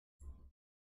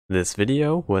This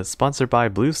video was sponsored by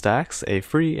BlueStacks, a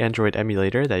free Android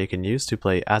emulator that you can use to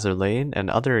play Azur Lane and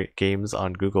other games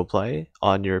on Google Play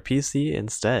on your PC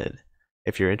instead.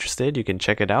 If you're interested, you can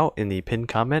check it out in the pinned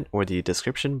comment or the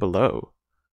description below.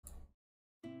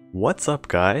 What's up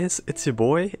guys, it's your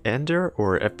boy, Ender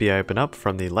or FBI Open Up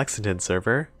from the Lexington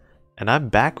server, and I'm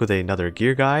back with another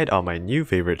gear guide on my new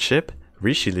favorite ship,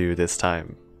 Richelieu this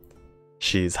time.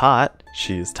 She's hot,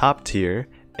 she's top tier,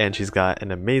 and she's got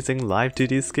an amazing live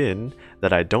 2D skin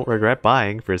that I don't regret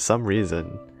buying for some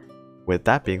reason. With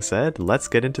that being said, let's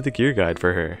get into the gear guide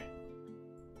for her.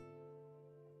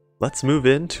 Let's move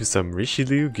into some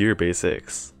Richelieu gear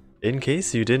basics. In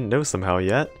case you didn't know somehow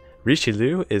yet,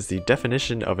 Richelieu is the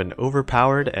definition of an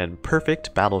overpowered and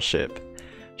perfect battleship.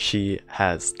 She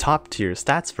has top tier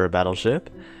stats for a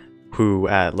battleship, who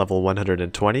at level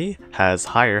 120 has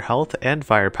higher health and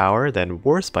firepower than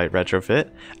Warspite Retrofit,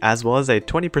 as well as a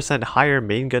 20% higher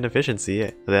main gun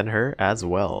efficiency than her as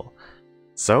well.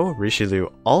 So Richelieu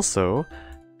also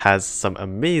has some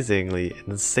amazingly,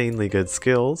 insanely good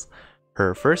skills.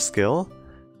 Her first skill,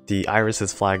 the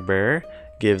Iris's Flag Bearer,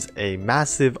 gives a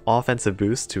massive offensive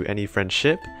boost to any friend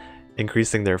ship,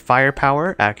 increasing their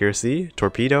firepower, accuracy,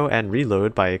 torpedo, and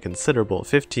reload by a considerable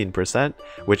 15%,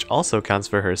 which also counts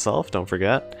for herself, don't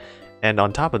forget. And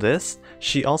on top of this,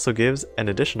 she also gives an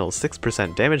additional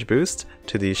 6% damage boost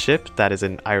to the ship that is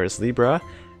in Iris Libra,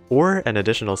 or an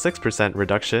additional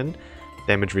 6%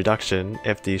 damage reduction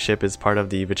if the ship is part of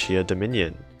the Vichia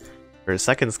Dominion. Her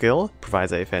second skill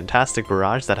provides a fantastic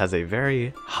barrage that has a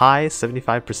very high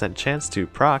 75% chance to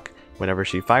proc whenever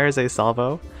she fires a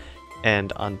salvo,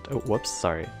 and on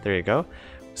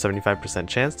 75%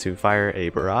 chance to fire a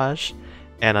barrage,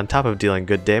 and on top of dealing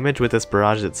good damage with this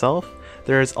barrage itself,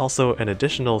 there is also an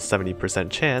additional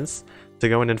 70% chance to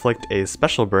go and inflict a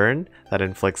special burn that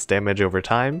inflicts damage over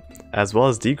time, as well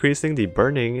as decreasing the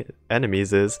burning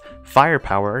enemies'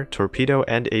 firepower, torpedo,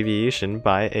 and aviation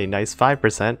by a nice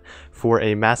 5% for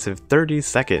a massive 30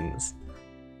 seconds.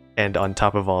 And on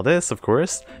top of all this, of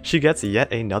course, she gets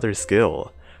yet another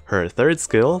skill. Her third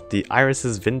skill, the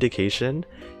Iris's Vindication,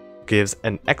 gives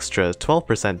an extra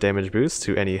 12% damage boost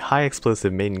to any high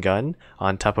explosive main gun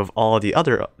on top of all the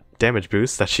other damage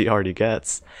boosts that she already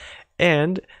gets.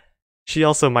 And she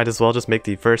also might as well just make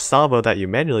the first salvo that you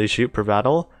manually shoot per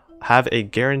battle have a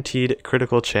guaranteed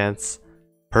critical chance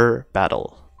per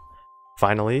battle.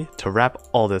 Finally, to wrap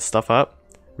all this stuff up,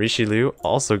 Richelieu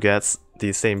also gets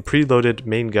the same preloaded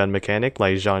main gun mechanic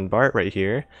like Jean Bart right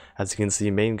here. As you can see,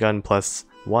 main gun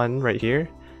 +1 right here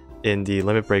in the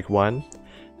Limit Break 1.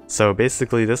 So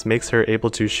basically this makes her able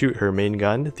to shoot her main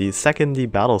gun the second the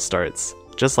battle starts,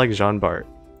 just like Jean Bart.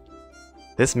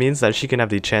 This means that she can have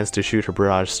the chance to shoot her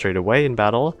barrage straight away in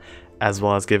battle, as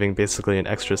well as giving basically an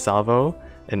extra salvo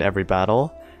in every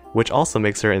battle, which also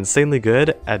makes her insanely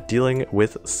good at dealing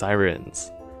with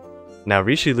sirens. Now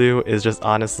Richelieu is just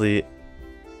honestly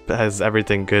has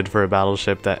everything good for a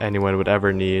battleship that anyone would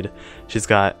ever need. She's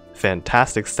got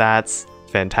fantastic stats,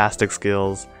 fantastic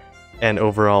skills, and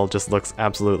overall just looks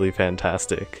absolutely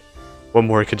fantastic. What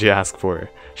more could you ask for?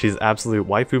 She's absolute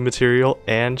waifu material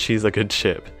and she's a good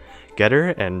ship. Get her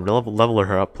and level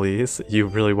her up please, you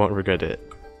really won't regret it.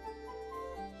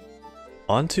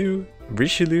 Onto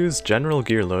Richelieu's general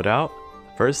gear loadout.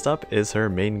 First up is her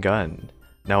main gun.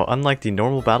 Now unlike the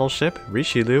normal battleship,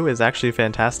 Richelieu is actually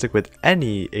fantastic with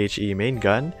any HE main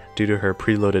gun due to her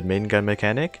preloaded main gun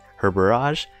mechanic, her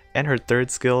barrage, and her third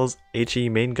skill's HE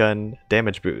main gun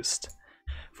damage boost.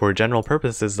 For general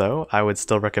purposes though, I would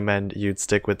still recommend you'd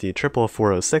stick with the triple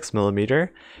 406mm.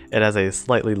 It has a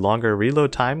slightly longer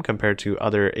reload time compared to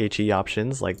other HE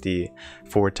options like the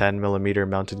 410mm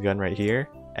mounted gun right here,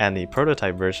 and the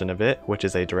prototype version of it, which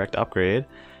is a direct upgrade.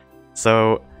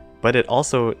 But it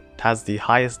also has the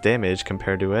highest damage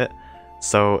compared to it.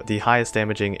 So the highest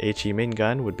damaging HE main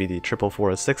gun would be the triple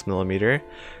 406mm.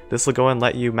 This will go and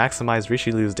let you maximize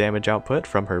Richelieu's damage output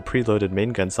from her preloaded main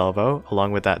gun salvo,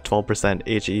 along with that 12%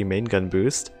 HE main gun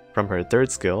boost from her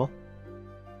third skill.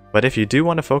 But if you do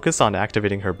want to focus on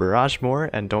activating her barrage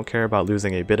more and don't care about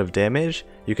losing a bit of damage,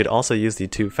 you could also use the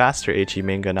two faster HE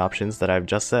main gun options that I've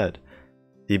just said.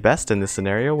 The best in this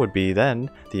scenario would be then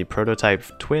the prototype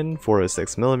twin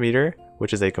 406mm,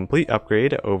 which is a complete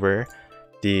upgrade over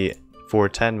the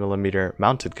 410mm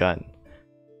mounted gun.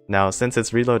 Now since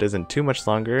its reload isn't too much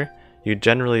longer, you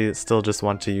generally still just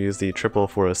want to use the triple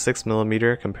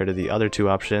 406mm compared to the other two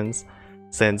options.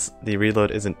 Since the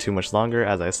reload isn't too much longer,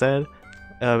 as I said,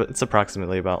 it's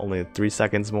approximately about only 3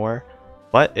 seconds more,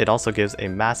 but it also gives a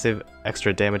massive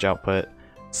extra damage output,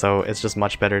 so it's just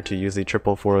much better to use the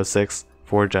triple 406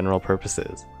 for general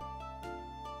purposes.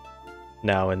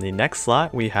 Now in the next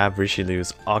slot we have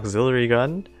Richelieu's auxiliary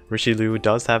gun. Richelieu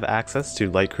does have access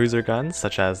to light cruiser guns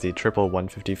such as the triple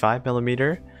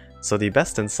 155mm, so the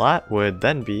best in slot would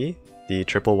then be the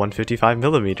triple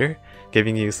 155mm,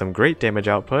 giving you some great damage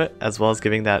output as well as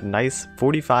giving that nice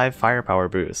 45 firepower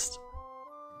boost.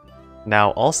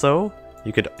 Now also,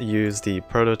 you could use the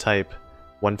prototype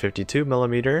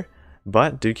 152mm,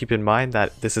 but do keep in mind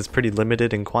that this is pretty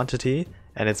limited in quantity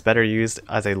and it's better used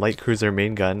as a light cruiser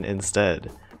main gun instead.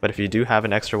 But if you do have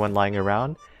an extra one lying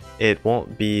around, it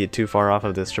won't be too far off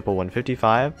of this triple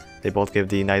 155. They both give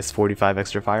the nice 45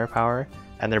 extra firepower,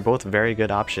 and they're both very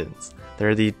good options.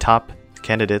 They're the top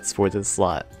candidates for this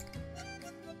slot.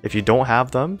 If you don't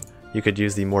have them, you could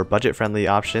use the more budget-friendly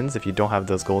options if you don't have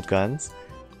those gold guns.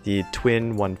 The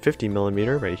twin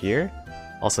 150mm right here,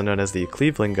 also known as the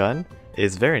Cleveland gun,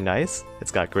 is very nice.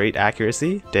 It's got great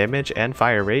accuracy, damage, and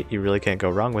fire rate. You really can't go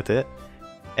wrong with it.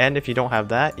 And if you don't have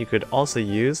that, you could also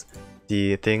use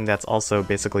the thing that's also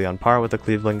basically on par with the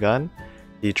Cleveland gun,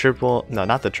 the twin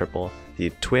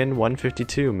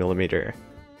 152mm.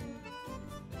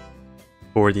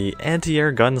 For the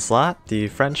anti-air gun slot, the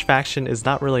French faction is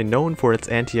not really known for its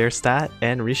anti-air stat,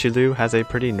 and Richelieu has a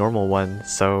pretty normal one,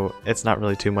 so it's not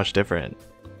really too much different.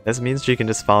 This means you can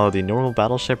just follow the normal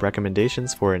battleship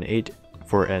recommendations for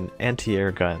an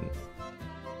anti-air gun.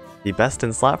 The best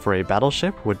in slot for a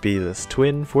battleship would be this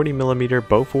twin 40mm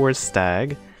Bofors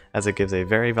Stag, as it gives a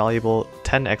very valuable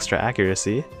 10 extra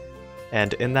accuracy,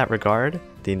 and in that regard,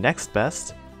 the next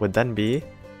best would then be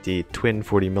the twin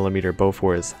 40mm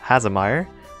Bofors Hasemeyer,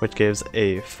 which gives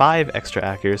a 5 extra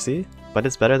accuracy, but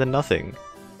it's better than nothing.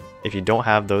 If you don't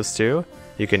have those two,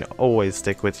 you can always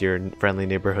stick with your friendly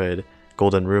neighborhood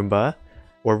Golden Roomba,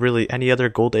 or really any other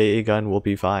gold AA gun will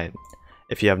be fine.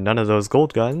 If you have none of those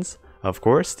gold guns, of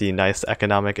course, the nice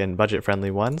economic and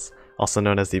budget-friendly ones, also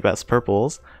known as the best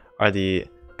purples, are the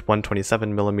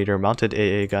 127mm mounted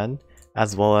AA gun,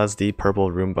 as well as the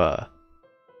purple Roomba.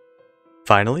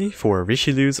 Finally, for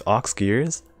Richelieu's Aux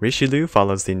Gears, Richelieu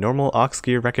follows the normal Aux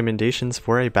Gear recommendations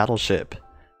for a battleship.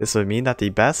 This would mean that the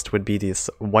best would be this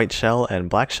white shell and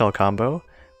black shell combo,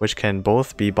 which can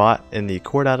both be bought in the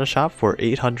core data shop for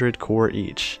 800 core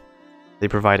each. They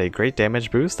provide a great damage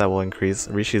boost that will increase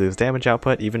Richelieu's damage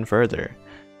output even further.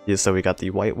 So we got the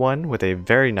white one with a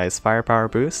very nice firepower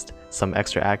boost, some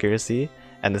extra accuracy,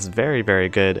 and this very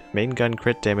good main gun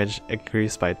crit damage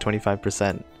increased by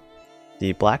 25%.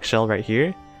 The black shell right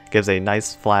here gives a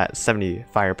nice flat 70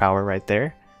 firepower right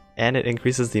there, and it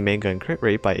increases the main gun crit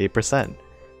rate by 8%.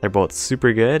 They're both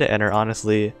super good and are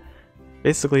honestly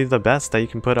basically the best that you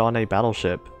can put on a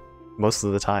battleship most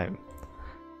of the time.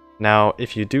 Now,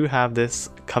 if you do have this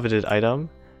coveted item,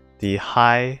 the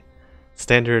high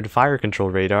standard fire control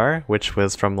radar, which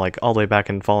was from like all the way back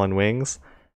in Fallen Wings,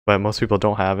 but most people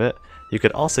don't have it, you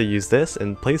could also use this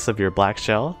in place of your black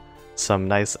shell, some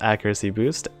nice accuracy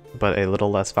boost, but a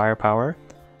little less firepower,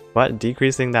 but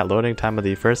decreasing that loading time of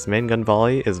the first main gun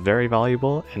volley is very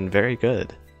valuable and very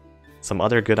good. Some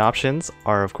other good options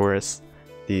are of course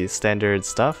the standard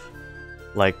stuff,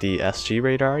 like the SG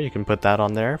radar. You can put that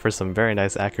on there for some very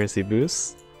nice accuracy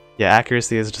boosts. Yeah,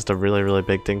 accuracy is just a really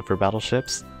big thing for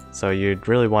battleships, so you'd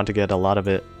really want to get a lot of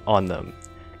it on them,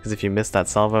 because if you miss that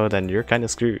salvo then you're kinda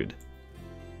screwed.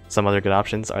 Some other good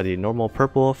options are the normal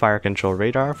purple fire control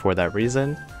radar for that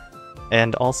reason,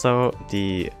 and also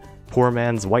the poor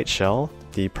man's white shell,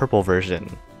 the purple version.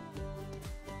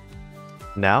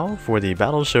 Now, for the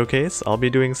battle showcase, I'll be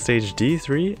doing stage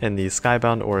D3 in the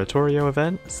Skybound Oratorio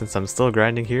event, since I'm still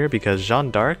grinding here because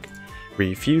Jeanne d'Arc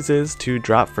refuses to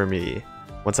drop for me.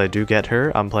 Once I do get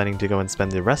her, I'm planning to go and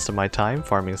spend the rest of my time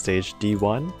farming stage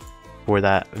D1 for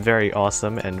that very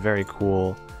awesome and very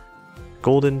cool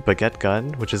golden baguette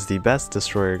gun, which is the best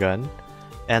destroyer gun.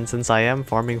 And since I am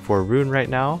farming for Rune right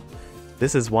now,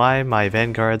 this is why my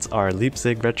vanguards are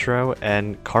Leipzig Retro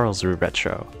and Karlsruhe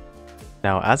Retro.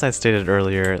 Now, as I stated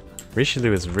earlier,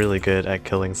 Richelieu is really good at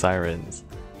killing sirens.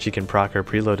 She can proc her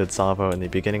preloaded salvo in the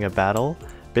beginning of battle,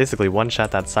 basically one-shot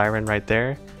that siren right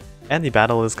there, and the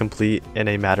battle is complete in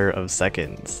a matter of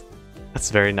seconds.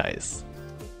 That's very nice.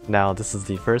 Now, this is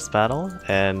the first battle,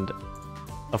 and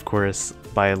of course,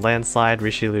 by a landslide,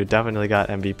 Richelieu definitely got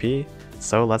MVP,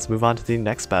 so let's move on to the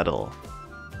next battle.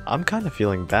 I'm kind of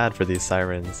feeling bad for these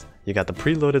sirens. You got the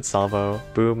preloaded salvo,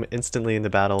 boom, instantly in the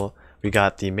battle. We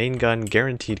got the main gun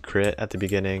guaranteed crit at the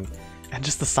beginning, and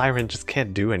just the siren just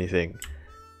can't do anything.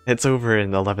 It's over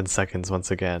in 11 seconds once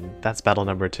again. That's battle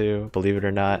number 2, believe it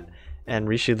or not, and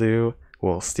Richelieu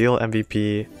will steal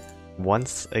MVP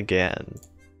once again.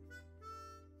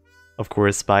 Of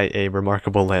course, by a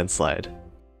remarkable landslide.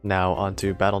 Now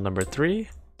onto battle number 3,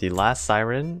 the last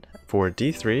siren for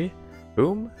D3.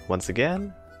 Boom, once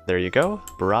again, there you go,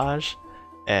 barrage.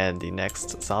 And the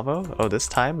next salvo, oh, this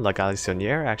time La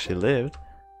Galissonière actually lived,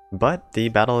 but the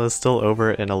battle is still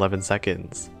over in 11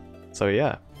 seconds. So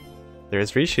yeah,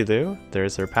 there's Richelieu,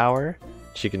 there's her power,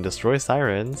 she can destroy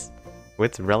sirens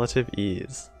with relative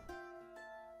ease.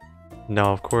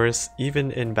 Now of course,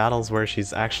 even in battles where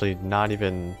she's actually not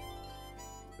even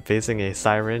facing a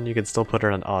siren, you can still put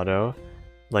her on auto.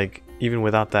 Like, even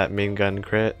without that main gun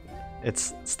crit,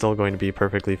 it's still going to be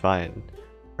perfectly fine.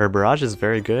 Her barrage is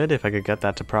very good if I could get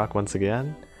that to proc once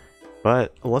again,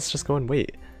 but let's just go and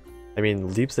wait. I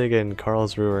mean, Leipzig and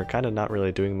Karlsruhe are kind of not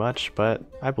really doing much, but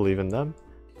I believe in them.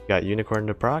 Got Unicorn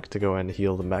to proc to go and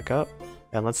heal them back up,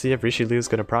 and let's see if Richelieu's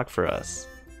gonna proc for us.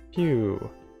 Phew.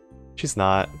 She's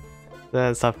not.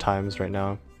 It's tough times right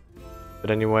now.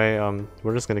 But anyway,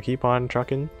 we're just gonna keep on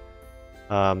trucking.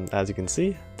 As you can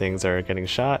see, things are getting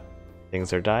shot,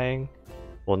 things are dying.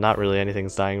 Well, not really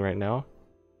anything's dying right now.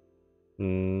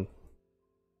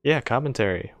 Yeah,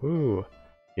 commentary. Woo.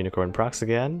 Unicorn procs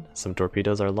again, some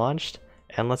torpedoes are launched,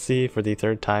 and let's see for the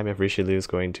third time if Richelieu is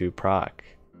going to proc.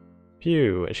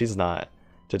 Phew, she's not.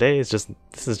 This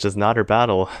is just not her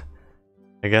battle.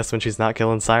 I guess when she's not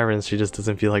killing sirens, she just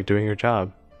doesn't feel like doing her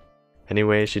job.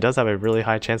 Anyway, she does have a really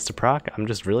high chance to proc, I'm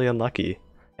just really unlucky.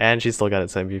 And she still got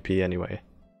its MVP anyway.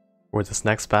 For this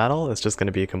next battle, it's just going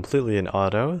to be completely in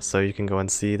auto, so you can go and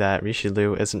see that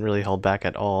Richelieu isn't really held back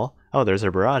at all. Oh, there's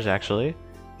her barrage actually.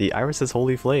 The Iris's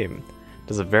Holy Flame.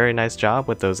 Does a very nice job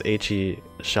with those HE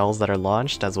shells that are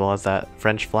launched, as well as that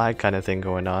French flag kind of thing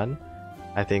going on.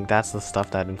 I think that's the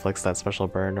stuff that inflicts that special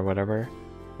burn or whatever.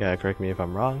 Yeah, correct me if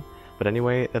I'm wrong. But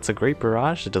anyway, that's a great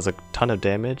barrage, it does a ton of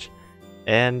damage.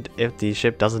 And if the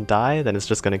ship doesn't die, then it's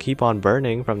just going to keep on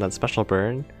burning from that special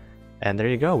burn. And there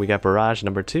you go, we got barrage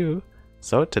number 2.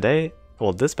 So today,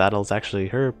 well, this battle is actually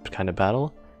her kind of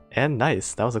battle. And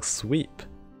nice, that was a sweep.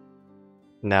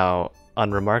 Now,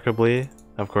 unremarkably,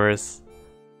 of course,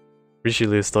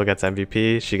 Richelieu still gets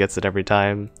MVP, she gets it every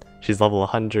time. She's level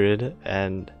 100,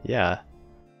 and yeah,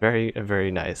 very,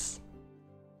 very nice.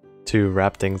 To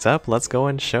wrap things up, let's go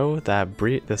and show that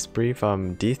this brief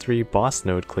D3 boss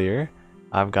node clear.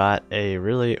 I've got a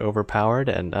really overpowered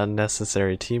and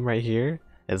unnecessary team right here.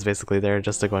 It's basically there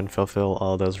just to go and fulfill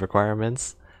all those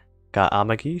requirements. Got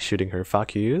Amagi shooting her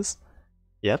fuck yous.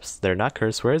 Yeps, they're not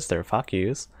curse words, they're fuck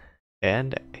yous.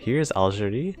 And here's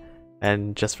Algerie,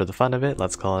 and just for the fun of it,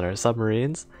 let's call it our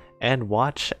submarines, and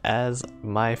watch as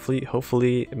my fleet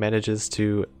hopefully manages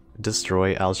to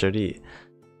destroy Algerie.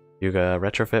 Yuga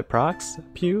retrofit procs,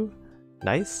 pew,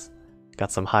 nice.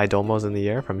 Got some high domos in the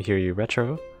air from Hear You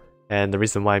Retro, and the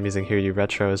reason why I'm using Hear You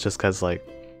Retro is just cause, like,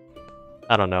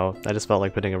 I don't know, I just felt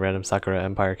like putting a random Sakura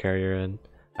Empire carrier in.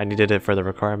 I needed it for the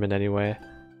requirement anyway.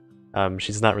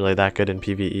 She's not really that good in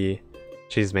PvE,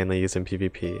 she's mainly used in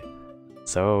PvP.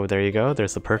 So there you go,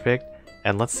 there's the perfect,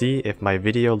 and let's see if my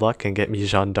video luck can get me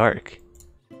Jeanne d'Arc.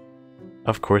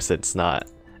 Of course it's not.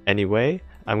 Anyway,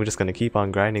 I'm just gonna keep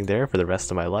on grinding there for the rest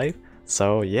of my life,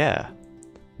 so yeah.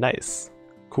 Nice.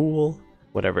 Cool.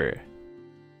 Whatever.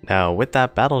 Now, with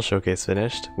that battle showcase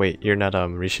finished, wait, you're not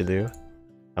Richelieu?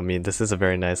 I mean, this is a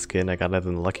very nice skin, I got it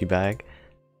in the lucky bag.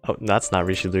 Oh, that's not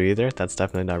Richelieu either, that's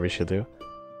definitely not Richelieu.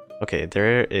 Okay,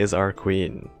 there is our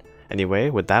queen. Anyway,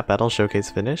 with that battle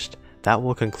showcase finished, that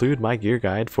will conclude my gear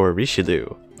guide for Richelieu.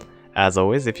 As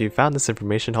always, if you found this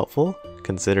information helpful,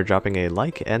 consider dropping a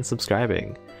like and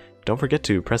subscribing. Don't forget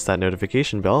to press that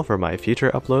notification bell for my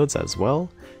future uploads as well.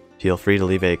 Feel free to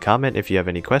leave a comment if you have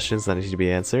any questions that need to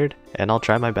be answered, and I'll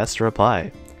try my best to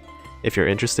reply. If you're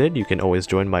interested, you can always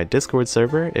join my Discord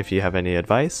server if you have any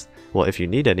advice, well, if you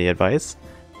need any advice,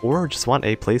 or just want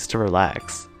a place to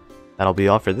relax. That'll be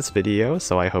all for this video,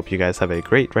 so I hope you guys have a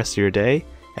great rest of your day,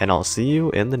 and I'll see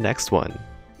you in the next one.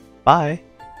 Bye!